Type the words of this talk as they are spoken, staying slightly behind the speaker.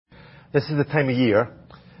This is the time of year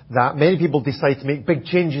that many people decide to make big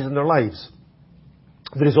changes in their lives.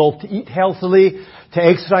 They resolve to eat healthily, to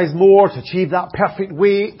exercise more, to achieve that perfect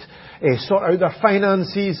weight, sort out their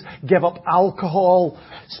finances, give up alcohol,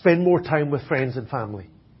 spend more time with friends and family.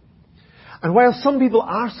 And while some people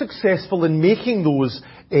are successful in making those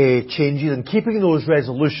changes and keeping those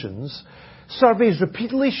resolutions, surveys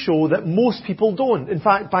repeatedly show that most people don't. In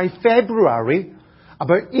fact, by February,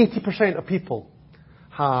 about 80% of people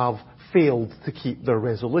have failed to keep their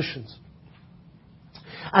resolutions.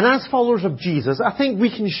 And as followers of Jesus, I think we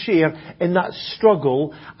can share in that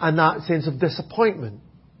struggle and that sense of disappointment.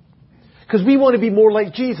 Because we want to be more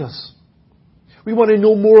like Jesus. We want to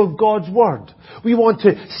know more of God's Word. We want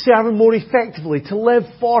to serve Him more effectively, to live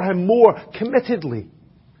for Him more committedly.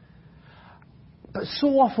 But so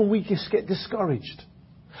often we just get discouraged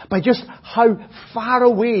by just how far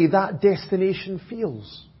away that destination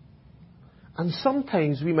feels. And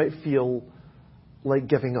sometimes we might feel like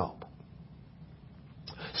giving up.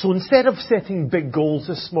 So instead of setting big goals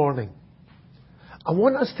this morning, I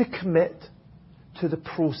want us to commit to the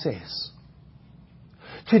process.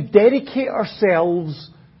 To dedicate ourselves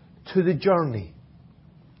to the journey.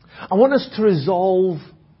 I want us to resolve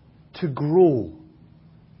to grow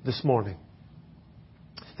this morning.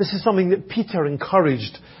 This is something that Peter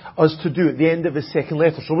encouraged us to do at the end of his second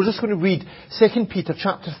letter. So we're just going to read 2 Peter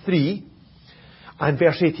chapter 3 and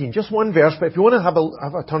verse 18. Just one verse, but if you want to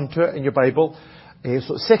have a turn to it in your Bible,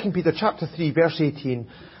 so 2 Peter chapter 3 verse 18,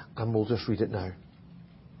 and we'll just read it now. It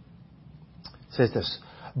says this,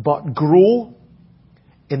 "But grow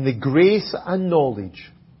in the grace and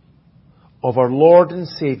knowledge of our Lord and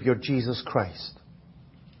Saviour Jesus Christ.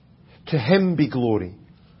 To Him be glory,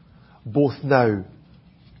 both now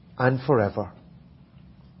and forever.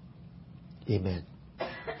 Amen."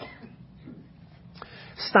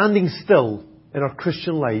 Standing still in our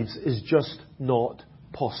Christian lives is just not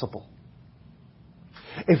possible.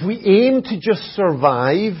 If we aim to just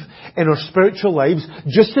survive in our spiritual lives,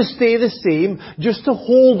 just to stay the same, just to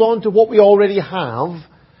hold on to what we already have,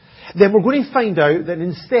 then we're going to find out that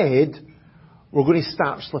instead we're going to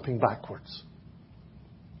start slipping backwards.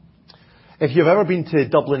 If you've ever been to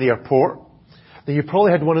Dublin Airport, then you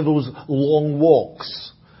probably had one of those long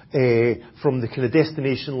walks from the kind of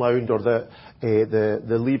destination lounge or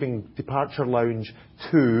the leaving departure lounge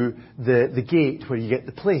to the gate where you get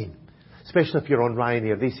the plane. Especially if you're on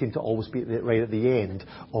Ryanair, they seem to always be right at the end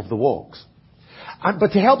of the walks.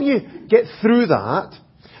 But to help you get through that,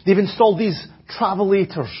 they've installed these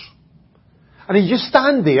travelators. And you just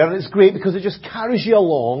stand there, and it's great because it just carries you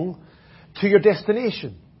along to your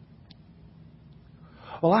destination.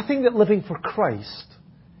 Well, I think that living for Christ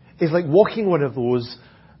is like walking one of those,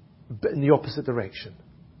 but in the opposite direction.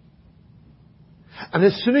 And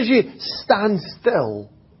as soon as you stand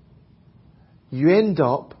still, you end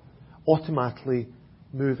up automatically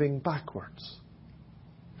moving backwards.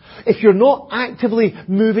 If you're not actively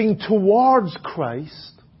moving towards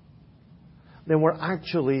Christ, then we're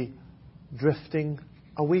actually drifting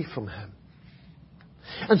away from Him.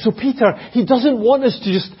 And so Peter, he doesn't want us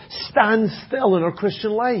to just stand still in our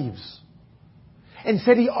Christian lives.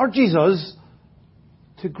 Instead, he urges us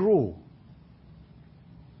to grow.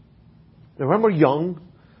 Now, when we're young,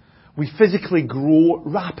 we physically grow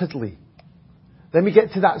rapidly. Then we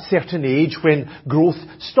get to that certain age when growth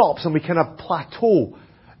stops and we kind of plateau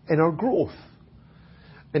in our growth.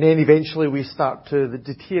 And then eventually we start to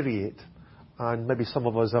deteriorate. And maybe some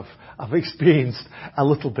of us have experienced a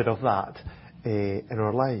little bit of that in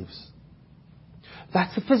our lives.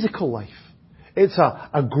 That's the physical life. It's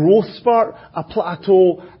a growth spurt, a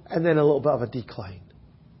plateau, and then a little bit of a decline.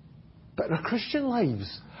 But in our Christian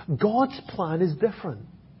lives, God's plan is different.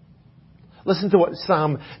 Listen to what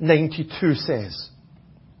Psalm 92 says.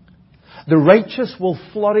 "The righteous will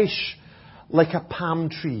flourish like a palm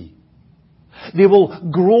tree. They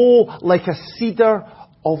will grow like a cedar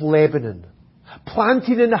of Lebanon,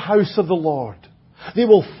 planted in the house of the Lord. They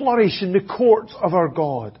will flourish in the courts of our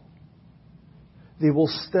God. They will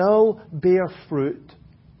still bear fruit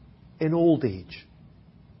in old age.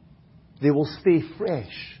 They will stay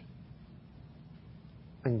fresh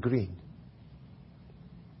and green."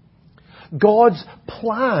 God's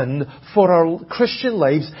plan for our Christian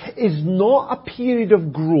lives is not a period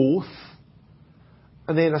of growth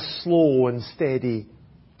and then a slow and steady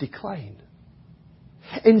decline.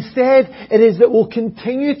 Instead, it is that we'll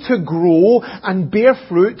continue to grow and bear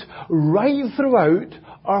fruit right throughout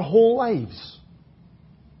our whole lives.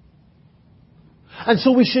 And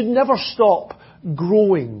so we should never stop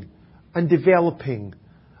growing and developing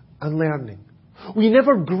and learning. We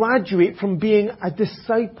never graduate from being a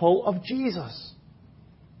disciple of Jesus.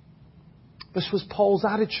 This was Paul's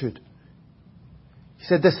attitude. He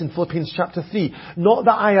said this in Philippians chapter 3. Not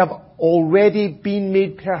that I have already been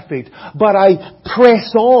made perfect, but I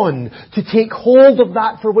press on to take hold of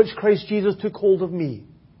that for which Christ Jesus took hold of me.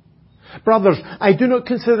 Brothers, I do not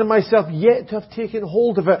consider myself yet to have taken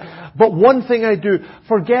hold of it, but one thing I do,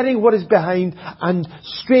 forgetting what is behind and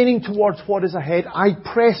straining towards what is ahead, I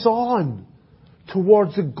press on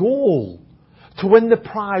towards the goal to win the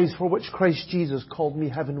prize for which Christ Jesus called me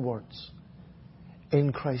heavenwards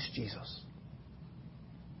in Christ Jesus.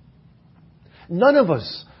 None of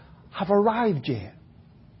us have arrived yet.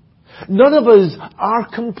 None of us are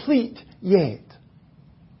complete yet.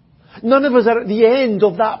 None of us are at the end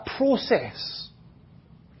of that process.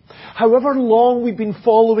 However long we've been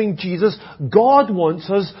following Jesus, God wants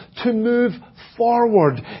us to move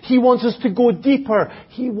forward. He wants us to go deeper.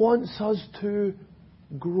 He wants us to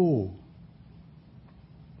grow.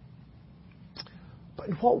 But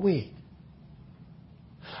in what way?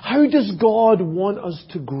 How does God want us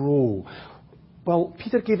to grow? Well,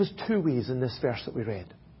 Peter gave us two ways in this verse that we read.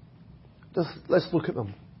 Let's look at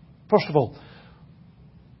them. First of all,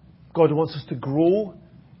 God wants us to grow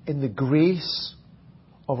in the grace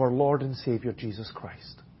of our Lord and Saviour Jesus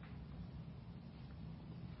Christ.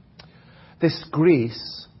 This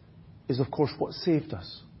grace is, of course, what saved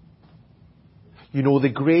us. You know, the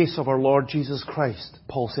grace of our Lord Jesus Christ,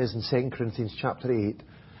 Paul says in 2 Corinthians chapter 8,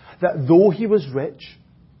 that though He was rich,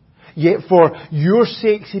 yet for your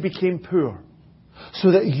sakes He became poor,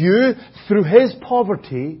 so that you, through His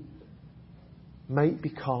poverty, might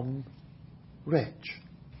become rich.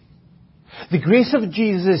 The grace of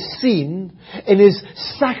Jesus is seen in His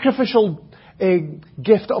sacrificial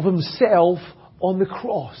gift of Himself on the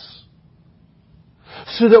cross,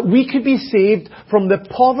 so that we could be saved from the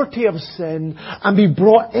poverty of sin and be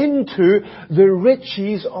brought into the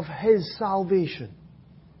riches of His salvation.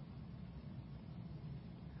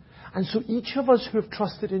 And so each of us who have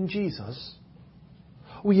trusted in Jesus,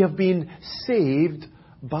 we have been saved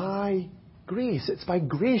by grace. It's by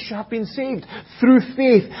grace you have been saved, through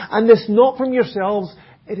faith. And this not from yourselves,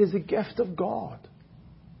 it is a gift of God.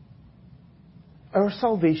 Our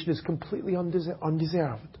salvation is completely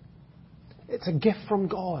undeserved. It's a gift from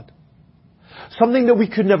God. Something that we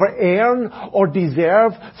could never earn or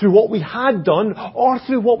deserve through what we had done or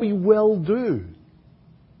through what we will do.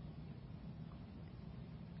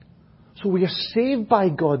 So we are saved by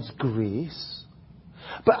God's grace.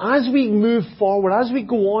 But as we move forward, as we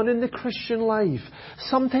go on in the Christian life,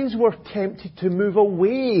 sometimes we're tempted to move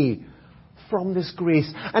away from this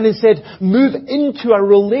grace and instead move into a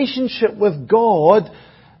relationship with God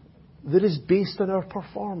that is based on our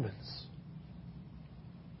performance.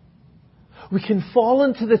 We can fall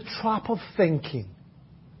into the trap of thinking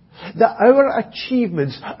that our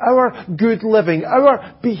achievements, our good living,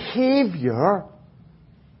 our behaviour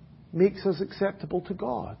makes us acceptable to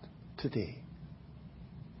God today.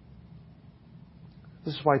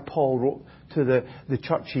 This is why Paul wrote to the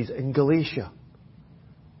churches in Galatia.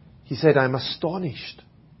 He said, I'm astonished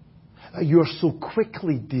that you are so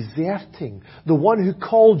quickly deserting the one who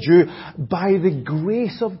called you by the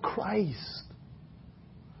grace of Christ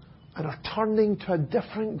and are turning to a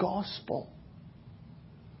different gospel,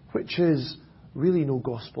 which is really no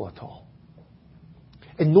gospel at all.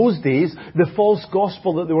 In those days, the false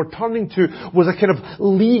gospel that they were turning to was a kind of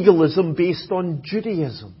legalism based on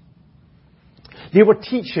Judaism. They were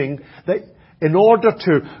teaching that in order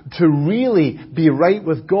to really be right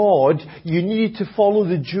with God, you needed to follow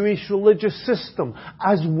the Jewish religious system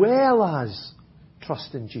as well as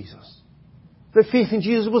trust in Jesus. That faith in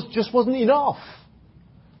Jesus just wasn't enough.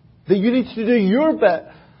 That you needed to do your bit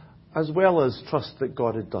as well as trust that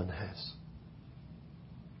God had done His.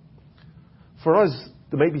 For us,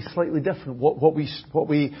 they might be slightly different what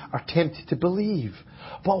we are tempted to believe.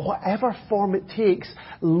 But whatever form it takes,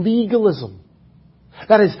 legalism,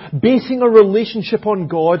 that is, basing a relationship on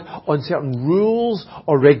God on certain rules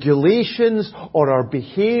or regulations or our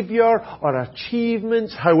behaviour or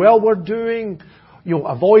achievements, how well we're doing,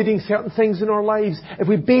 avoiding certain things in our lives. If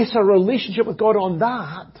we base our relationship with God on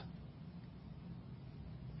that,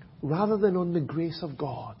 rather than on the grace of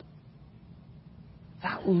God,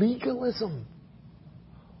 that legalism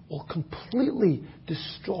will completely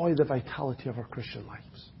destroy the vitality of our Christian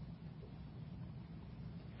lives.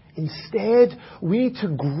 Instead, we need to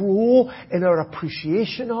grow in our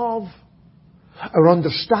appreciation of, our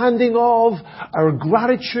understanding of, our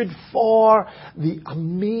gratitude for the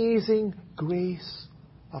amazing grace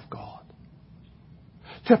of God.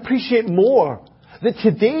 To appreciate more that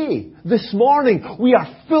today, this morning, we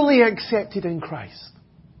are fully accepted in Christ.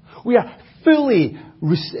 We are fully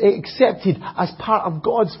accepted as part of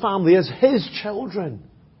God's family, as His children.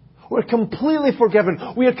 We're completely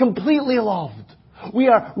forgiven. We are completely loved. We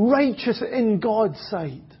are righteous in God's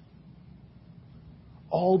sight.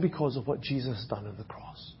 All because of what Jesus has done on the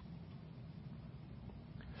cross.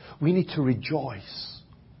 We need to rejoice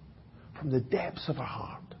from the depths of our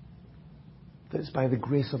heart that it's by the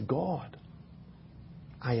grace of God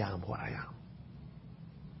I am what I am.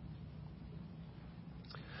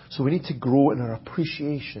 So we need to grow in our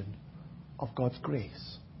appreciation of God's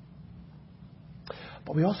grace.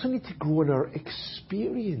 But we also need to grow in our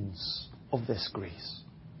experience of this grace.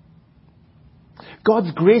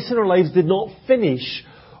 God's grace in our lives did not finish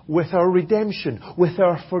with our redemption, with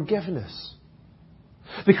our forgiveness.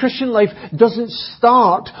 The Christian life doesn't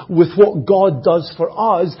start with what God does for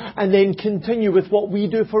us and then continue with what we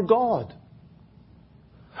do for God.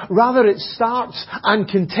 Rather, it starts and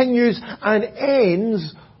continues and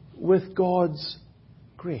ends with God's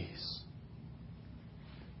grace.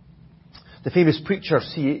 The famous preacher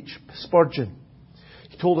C.H. Spurgeon,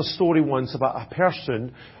 he told a story once about a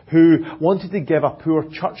person who wanted to give a poor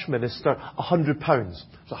church minister £100.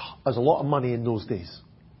 It was a lot of money in those days.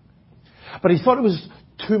 But he thought it was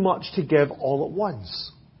too much to give all at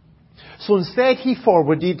once. So instead he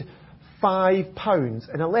forwarded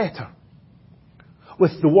 £5 in a letter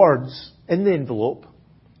with the words in the envelope,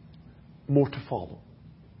 more to follow.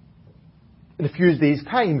 In a few days'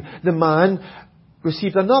 time, the man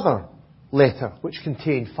received another letter which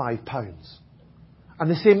contained £5. And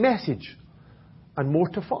the same message, and more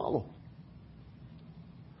to follow.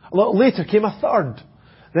 A little later came a third,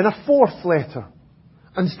 then a fourth letter,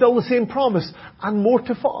 and still the same promise, and more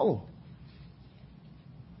to follow.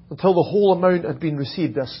 Until the whole amount had been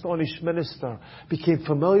received, the astonished minister became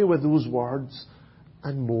familiar with those words,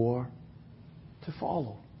 and more to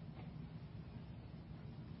follow.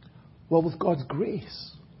 Well, with God's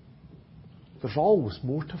grace, there's always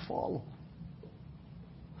more to follow.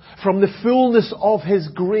 From the fullness of His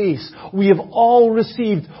grace, we have all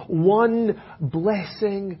received one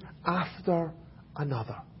blessing after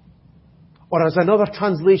another. Or as another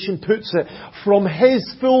translation puts it, from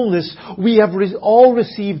His fullness we have all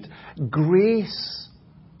received grace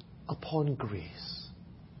upon grace.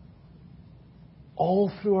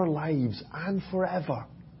 All through our lives and forever.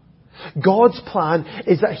 God's plan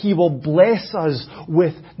is that He will bless us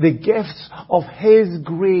with the gifts of His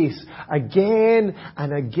grace again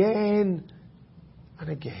and again and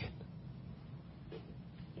again.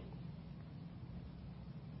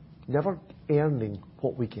 Never earning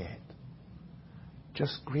what we get,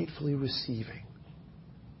 just gratefully receiving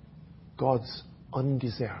God's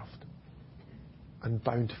undeserved and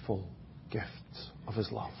bountiful gifts of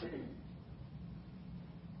His love.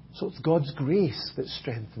 So it's God's grace that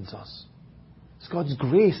strengthens us. It's God's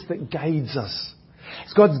grace that guides us.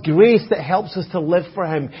 It's God's grace that helps us to live for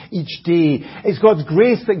Him each day. It's God's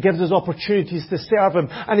grace that gives us opportunities to serve Him.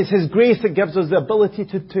 And it's His grace that gives us the ability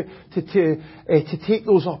to take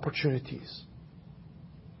those opportunities.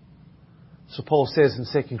 So Paul says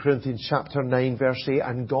in 2 Corinthians chapter 9 verse 8,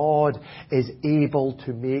 and God is able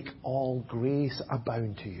to make all grace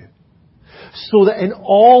abound to you, so that in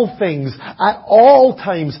all things, at all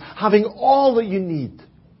times, having all that you need,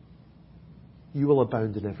 you will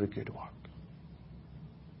abound in every good work.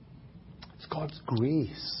 It's God's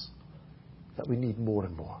grace that we need more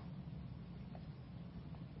and more.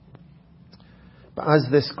 But as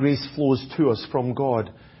this grace flows to us from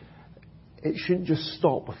God, it shouldn't just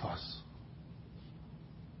stop with us.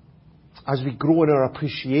 As we grow in our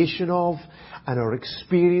appreciation of and our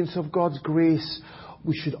experience of God's grace,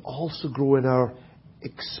 we should also grow in our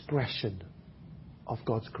expression of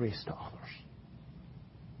God's grace to others.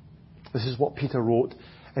 This is what Peter wrote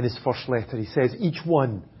in his first letter. He says, each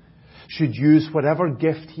one should use whatever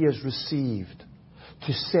gift he has received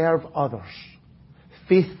to serve others,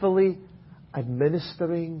 faithfully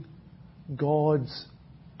administering God's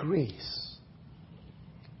grace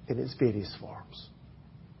in its various forms.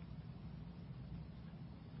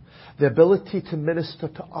 The ability to minister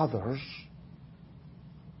to others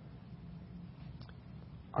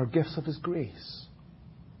are gifts of His grace.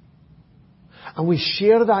 And we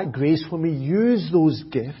share that grace when we use those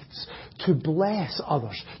gifts to bless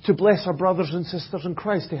others, to bless our brothers and sisters in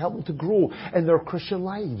Christ, to help them to grow in their Christian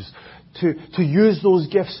lives, to use those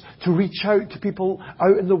gifts to reach out to people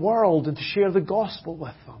out in the world and to share the gospel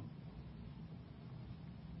with them.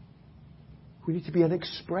 We need to be an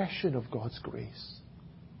expression of God's grace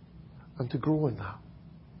and to grow in that.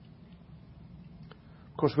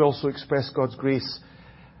 Of course, we also express God's grace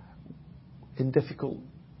in difficult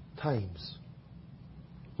times,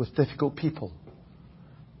 with difficult people,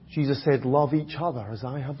 Jesus said, love each other as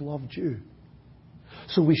I have loved you.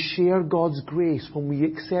 So we share God's grace when we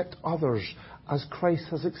accept others as Christ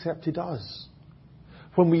has accepted us.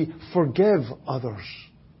 When we forgive others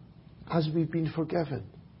as we've been forgiven.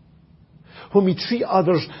 When we treat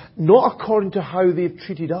others not according to how they've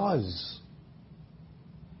treated us,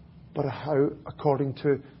 but according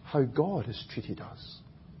to how God has treated us.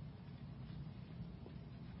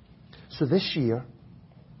 So this year,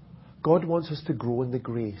 God wants us to grow in the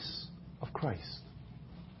grace of Christ.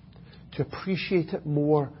 To appreciate it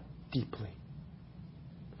more deeply.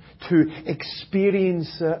 To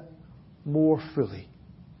experience it more fully.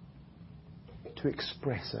 To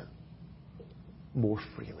express it more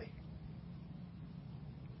freely.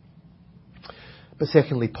 But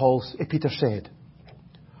secondly, Peter said,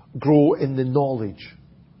 grow in the knowledge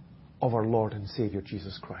of our Lord and Saviour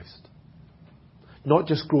Jesus Christ. Not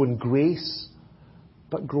just grow in grace,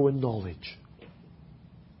 but grow in knowledge.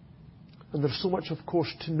 And there's so much, of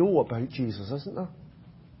course, to know about Jesus, isn't there?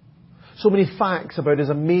 So many facts about His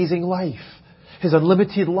amazing life, His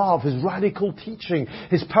unlimited love, His radical teaching,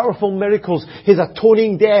 His powerful miracles, His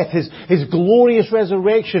atoning death, His glorious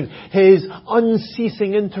resurrection, His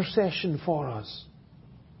unceasing intercession for us.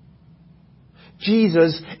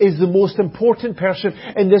 Jesus is the most important person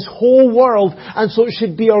in this whole world, and so it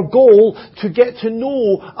should be our goal to get to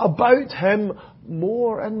know about Him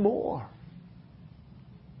more and more.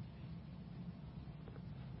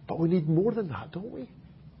 But we need more than that, don't we?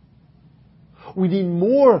 We need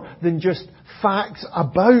more than just facts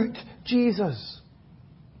about Jesus.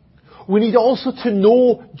 We need also to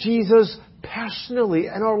know Jesus personally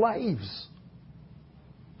in our lives.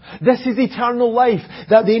 This is eternal life,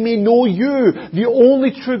 that they may know you, the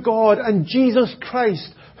only true God, and Jesus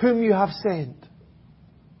Christ, whom you have sent.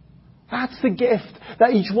 That's the gift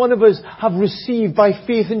that each one of us have received by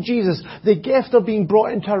faith in Jesus. The gift of being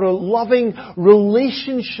brought into a loving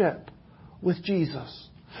relationship with Jesus.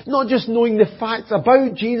 Not just knowing the facts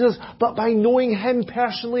about Jesus, but by knowing Him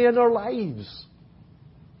personally in our lives.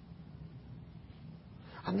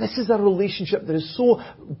 And this is a relationship that is so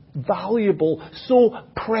valuable, so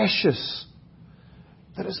precious,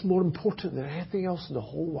 that it's more important than anything else in the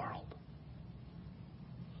whole world.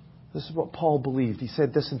 This is what Paul believed. He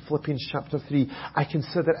said this in Philippians chapter 3. I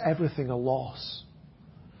consider everything a loss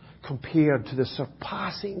compared to the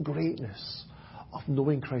surpassing greatness of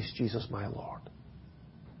knowing Christ Jesus my Lord,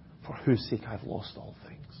 for whose sake I've lost all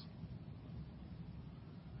things.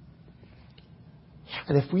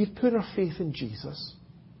 And if we've put our faith in Jesus,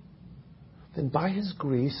 then by His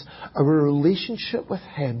grace, our relationship with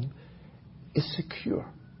Him is secure.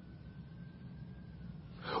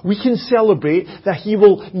 We can celebrate that He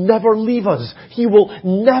will never leave us. He will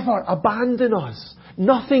never abandon us.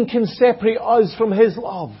 Nothing can separate us from His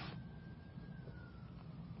love.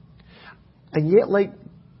 And yet, like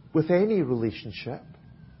with any relationship,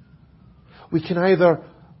 we can either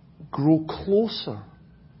grow closer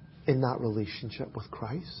in that relationship with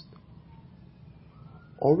Christ,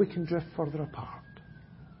 or we can drift further apart.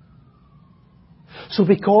 So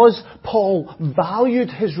because Paul valued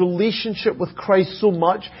his relationship with Christ so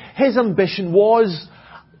much, his ambition was,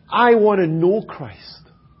 I want to know Christ.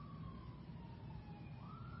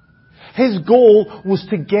 His goal was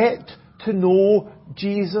to get to know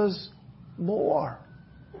Jesus more.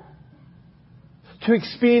 To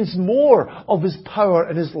experience more of His power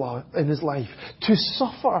in his life. To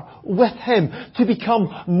suffer with Him. To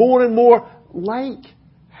become more and more like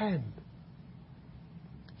Him.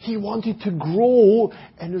 He wanted to grow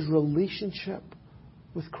in his relationship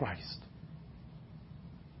with Christ.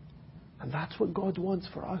 And that's what God wants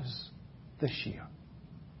for us this year.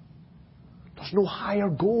 There's no higher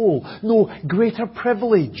goal, no greater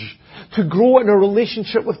privilege to grow in our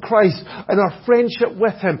relationship with Christ, in our friendship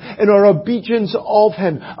with Him, in our obedience of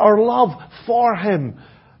Him, our love for Him,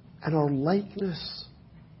 and our likeness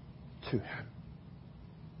to Him.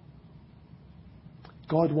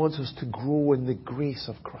 God wants us to grow in the grace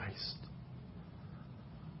of Christ.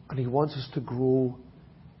 And He wants us to grow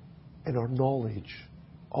in our knowledge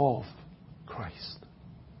of Christ.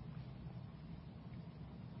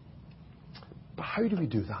 But how do we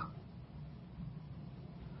do that?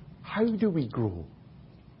 How do we grow?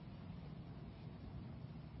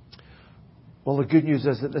 Well, the good news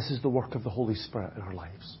is that this is the work of the Holy Spirit in our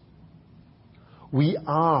lives. We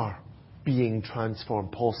are being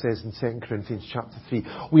transformed, Paul says in 2 Corinthians chapter 3.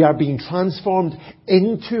 We are being transformed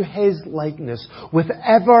into His likeness with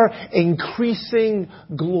ever increasing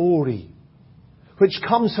glory, which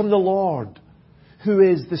comes from the Lord, who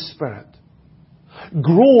is the Spirit.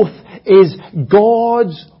 Growth is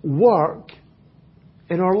God's work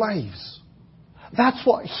in our lives. That's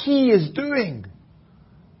what He is doing.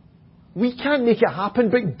 We can't make it happen,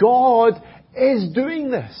 but God is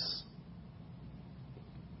doing this.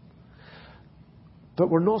 But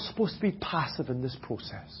we're not supposed to be passive in this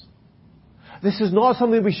process. This is not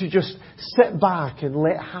something we should just sit back and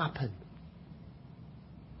let happen.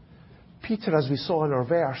 Peter, as we saw in our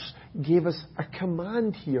verse, gave us a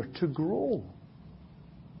command here to grow.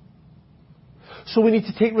 So we need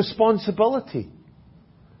to take responsibility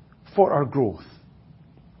for our growth.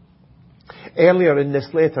 Earlier in this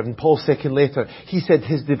letter, in Paul's second letter, he said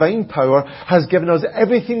His divine power has given us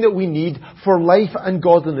everything that we need for life and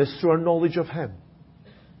godliness through our knowledge of Him.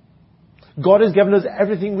 God has given us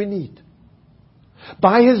everything we need.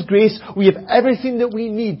 By His grace, we have everything that we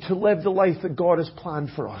need to live the life that God has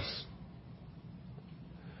planned for us.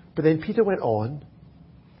 But then Peter went on,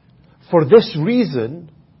 for this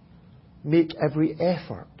reason, make every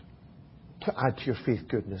effort to add to your faith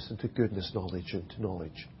goodness, and to goodness knowledge, and to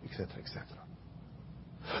knowledge, etc., etc.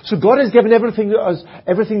 So God has given everything to us,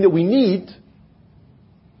 everything that we need,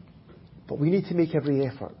 but we need to make every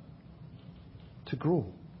effort to grow.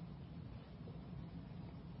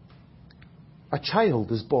 A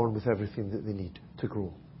child is born with everything that they need to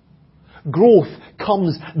grow. Growth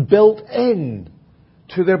comes built in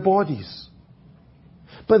to their bodies.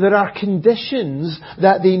 But there are conditions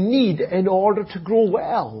that they need in order to grow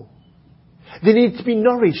well. They need to be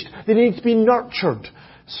nourished. They need to be nurtured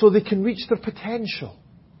so they can reach their potential.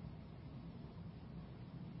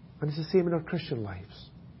 And it's the same in our Christian lives.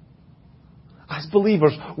 As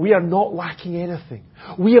believers, we are not lacking anything.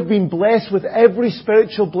 We have been blessed with every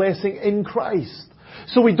spiritual blessing in Christ.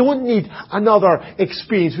 So we don't need another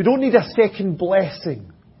experience. We don't need a second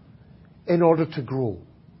blessing in order to grow.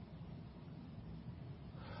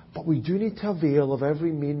 But we do need to avail of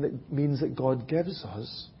every means that God gives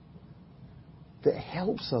us that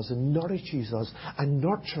helps us and nourishes us and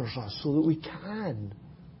nurtures us so that we can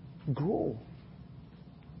grow.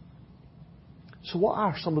 So what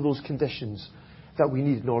are some of those conditions that we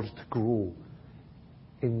need in order to grow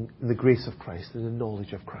in the grace of Christ and the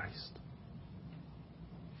knowledge of Christ?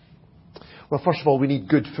 Well, first of all, we need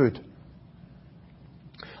good food.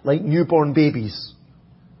 Like newborn babies,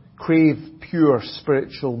 crave pure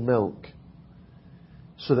spiritual milk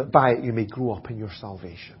so that by it you may grow up in your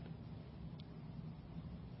salvation.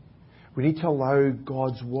 We need to allow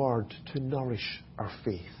God's Word to nourish our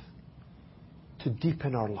faith, to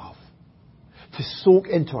deepen our love, to soak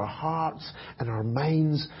into our hearts and our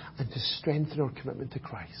minds, and to strengthen our commitment to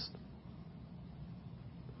Christ.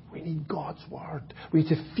 We need God's Word. We need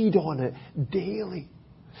to feed on it daily.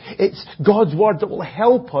 It's God's Word that will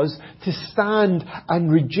help us to stand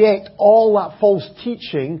and reject all that false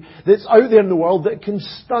teaching that's out there in the world that can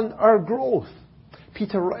stunt our growth.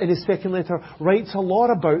 Peter, in his second letter, writes a lot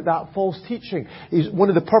about that false teaching. One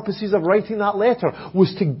of the purposes of writing that letter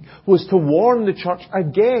was to warn the church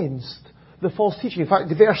against the false teaching. In fact,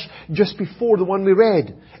 the verse just before the one we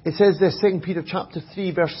read, it says this, 2 Peter chapter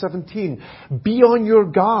 3, verse 17, be on your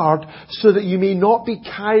guard so that you may not be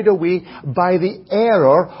carried away by the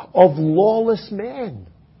error of lawless men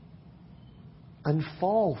and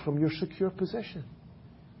fall from your secure position.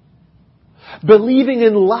 Believing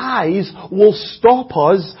in lies will stop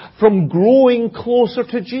us from growing closer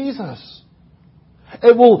to Jesus.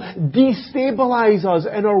 It will destabilize us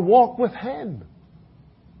in our walk with Him.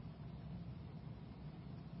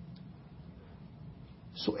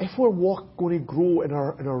 So if we're going to grow in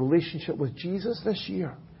our relationship with Jesus this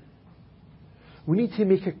year, we need to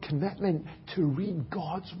make a commitment to read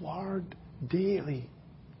God's Word daily.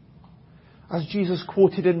 As Jesus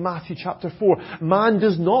quoted in Matthew chapter 4, man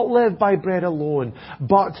does not live by bread alone,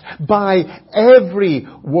 but by every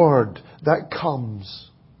word that comes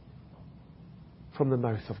from the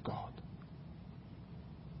mouth of God.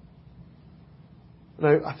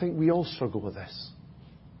 Now, I think we all struggle with this.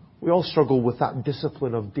 We all struggle with that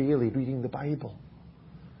discipline of daily reading the Bible.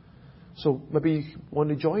 So maybe you want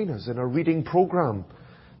to join us in our reading program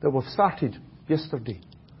that we've started yesterday,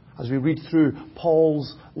 as we read through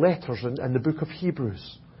Paul's letters and the book of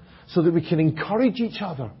Hebrews, so that we can encourage each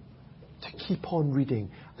other to keep on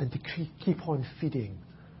reading and to keep on feeding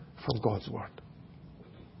from God's Word.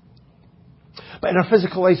 But in our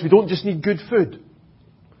physical lives, we don't just need good food.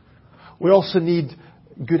 We also need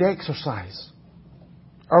good exercise.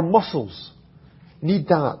 Our muscles need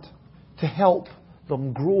that to help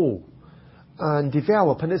them grow and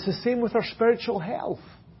develop. And it's the same with our spiritual health.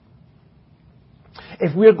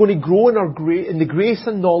 If we're going to grow in the grace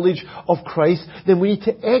and knowledge of Christ, then we need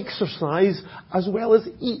to exercise as well as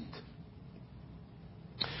eat.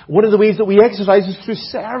 One of the ways that we exercise is through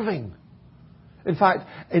serving. In fact,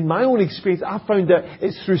 in my own experience, I've found that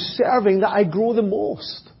it's through serving that I grow the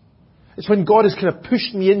most. It's when God has kind of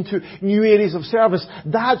pushed me into new areas of service.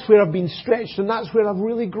 That's where I've been stretched, and that's where I've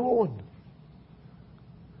really grown.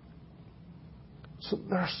 So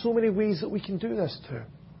there are so many ways that we can do this too.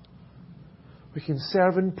 We can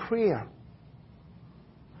serve in prayer.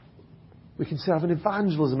 We can serve in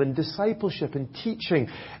evangelism, in discipleship, in teaching,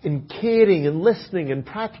 in caring, in listening, in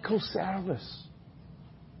practical service.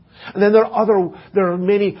 And then there are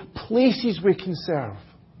many places we can serve.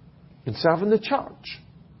 We can serve in the church,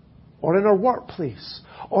 or in our workplace,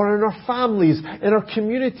 or in our families, in our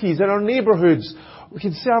communities, in our neighbourhoods. We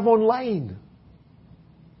can serve online.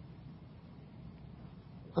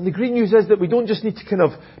 And the great news is that we don't just need to kind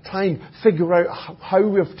of try and figure out how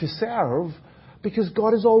we have to serve, because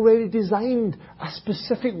God has already designed a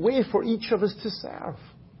specific way for each of us to serve.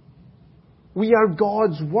 We are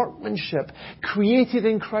God's workmanship, created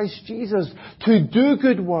in Christ Jesus to do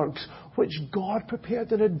good works, which God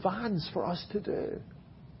prepared in advance for us to do.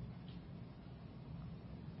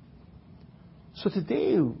 So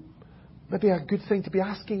today, maybe a good thing to be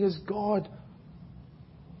asking is, God,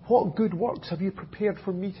 what good works have you prepared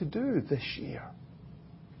for me to do this year?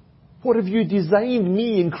 What have you designed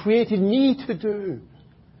me and created me to do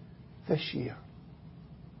this year?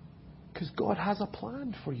 Because God has a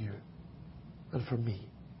plan for you and for me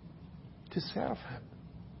to serve Him.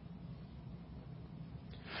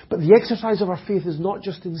 But the exercise of our faith is not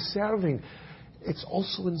just in serving, it's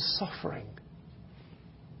also in suffering.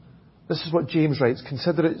 This is what James writes: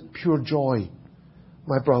 "Consider it pure joy,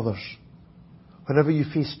 my brothers, whenever you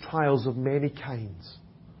face trials of many kinds,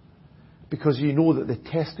 because you know that the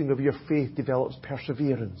testing of your faith develops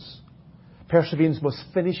perseverance. Perseverance must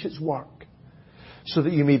finish its work, so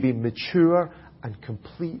that you may be mature and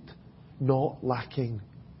complete, not lacking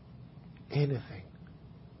anything."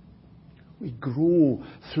 We grow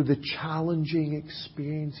through the challenging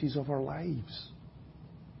experiences of our lives.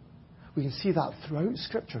 We can see that throughout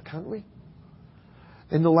Scripture, can't we?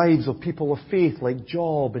 In the lives of people of faith like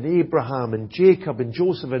Job and Abraham and Jacob and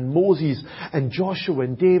Joseph and Moses and Joshua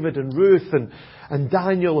and David and Ruth and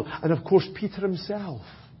Daniel and of course Peter himself.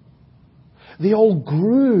 They all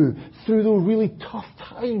grew through those really tough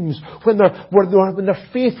times when their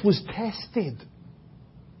faith was tested.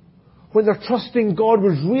 When their trust in God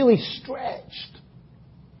was really stretched.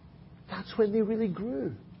 That's when they really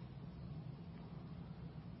grew.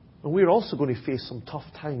 And we're also going to face some tough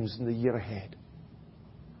times in the year ahead.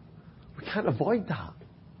 We can't avoid that.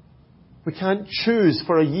 We can't choose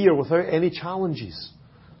for a year without any challenges.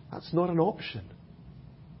 That's not an option.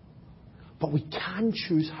 But we can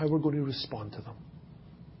choose how we're going to respond to them.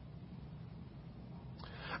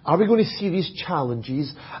 Are we going to see these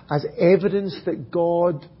challenges as evidence that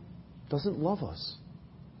God doesn't love us?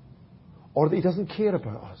 Or that He doesn't care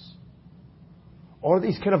about us? Or that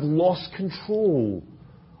He's kind of lost control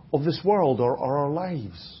of this world or our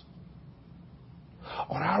lives?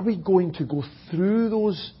 Or are we going to go through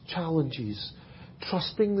those challenges,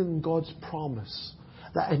 trusting in God's promise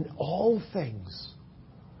that in all things,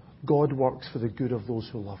 God works for the good of those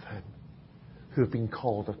who love Him, who have been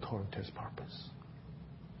called according to His purpose?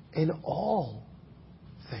 In all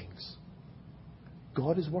things,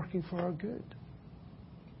 God is working for our good.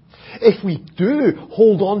 If we do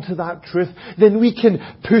hold on to that truth, then we can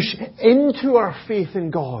push into our faith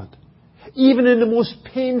in God, even in the most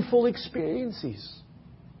painful experiences.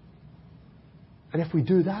 And if we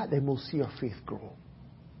do that, then we'll see our faith grow.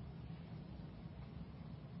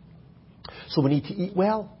 So we need to eat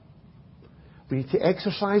well. We need to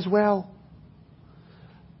exercise well.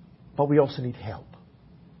 But we also need help.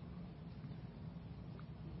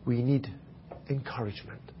 We need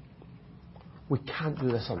encouragement. We can't do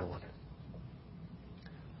this alone.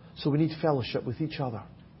 So we need fellowship with each other.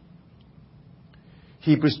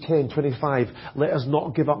 Hebrews 10:25, "Let us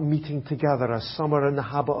not give up meeting together as some are in the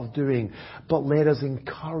habit of doing, but let us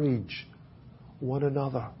encourage one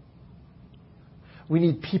another." We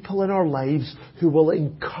need people in our lives who will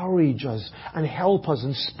encourage us and help us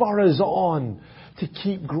and spur us on to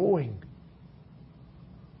keep growing.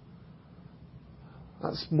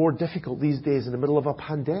 That's more difficult these days in the middle of a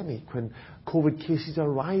pandemic when COVID cases are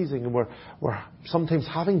rising and we're sometimes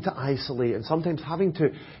having to isolate and sometimes having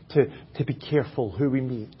to be careful who we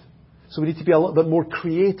meet. So we need to be a little bit more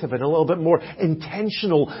creative and a little bit more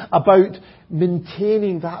intentional about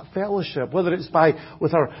maintaining that fellowship, whether it's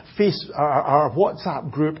with our WhatsApp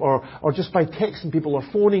group or just by texting people or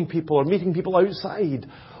phoning people or meeting people outside.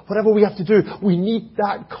 Whatever we have to do, we need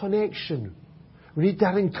that connection. We need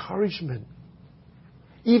that encouragement.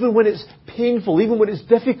 Even when it's painful, even when it's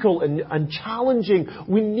difficult and challenging,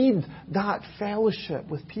 we need that fellowship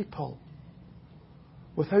with people.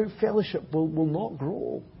 Without fellowship, we'll not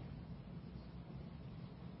grow.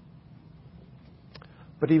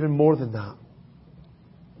 But even more than that,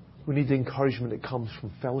 we need the encouragement that comes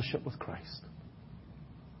from fellowship with Christ.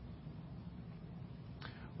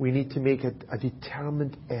 We need to make a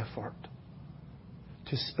determined effort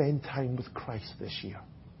to spend time with Christ this year.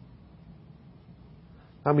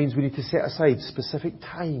 That means we need to set aside specific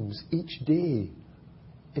times each day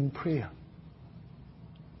in prayer.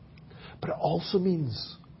 But it also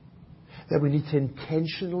means that we need to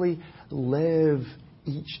intentionally live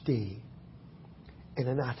each day in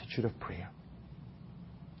an attitude of prayer.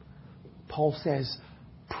 Paul says,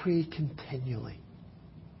 pray continually.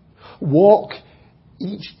 Walk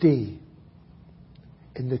each day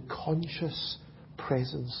in the conscious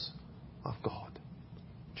presence of God.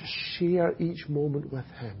 Just share each moment with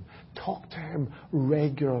Him. Talk to Him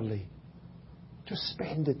regularly. Just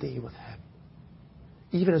spend the day with Him.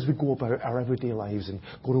 Even as we go about our everyday lives and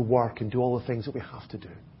go to work and do all the things that we have to do.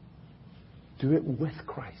 Do it with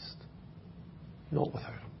Christ, not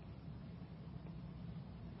without Him.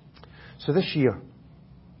 So this year,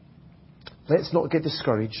 let's not get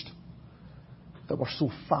discouraged that we're so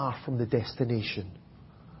far from the destination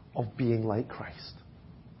of being like Christ.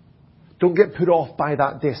 Don't get put off by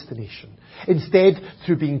that destination. Instead,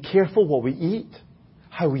 through being careful what we eat,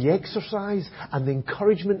 how we exercise, and the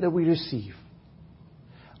encouragement that we receive,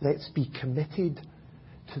 let's be committed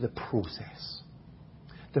to the process.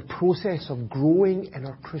 The process of growing in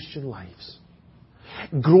our Christian lives.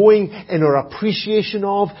 Growing in our appreciation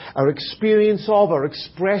of, our experience of, our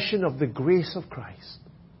expression of the grace of Christ.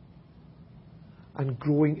 And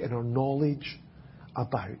growing in our knowledge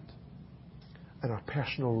about and our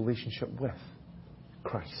personal relationship with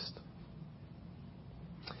Christ.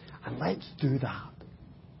 And let's do that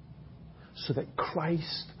so that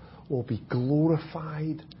Christ will be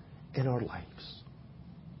glorified in our lives,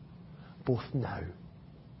 both now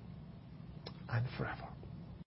and forever.